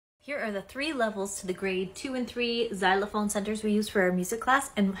Here are the 3 levels to the grade 2 and 3 xylophone centers we use for our music class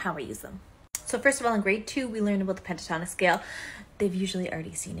and how we use them. So first of all, in grade 2, we learn about the pentatonic scale. They've usually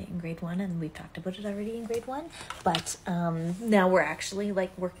already seen it in grade 1 and we've talked about it already in grade 1, but now we're actually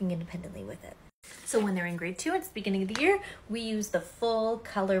working independently with it. So when they're in grade 2, it's the beginning of the year, we use the full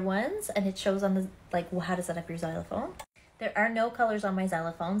color ones and it shows on the, how to set up your xylophone. There are no colors on my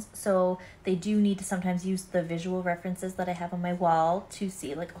xylophones, so they do need to sometimes use the visual references that I have on my wall to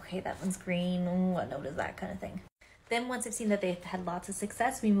see okay, that one's green, what note is that kind of thing. Then once I've seen that they've had lots of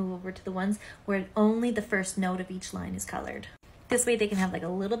success, we move over to the ones where only the first note of each line is colored. This way they can have a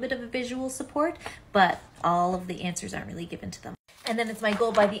little bit of a visual support, but all of the answers aren't really given to them. And then it's my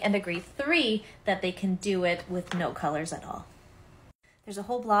goal by the end of grade 3 that they can do it with no colors at all. There's a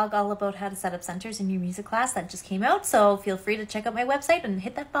whole blog all about how to set up centers in your music class that just came out, so feel free to check out my website and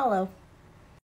hit that follow.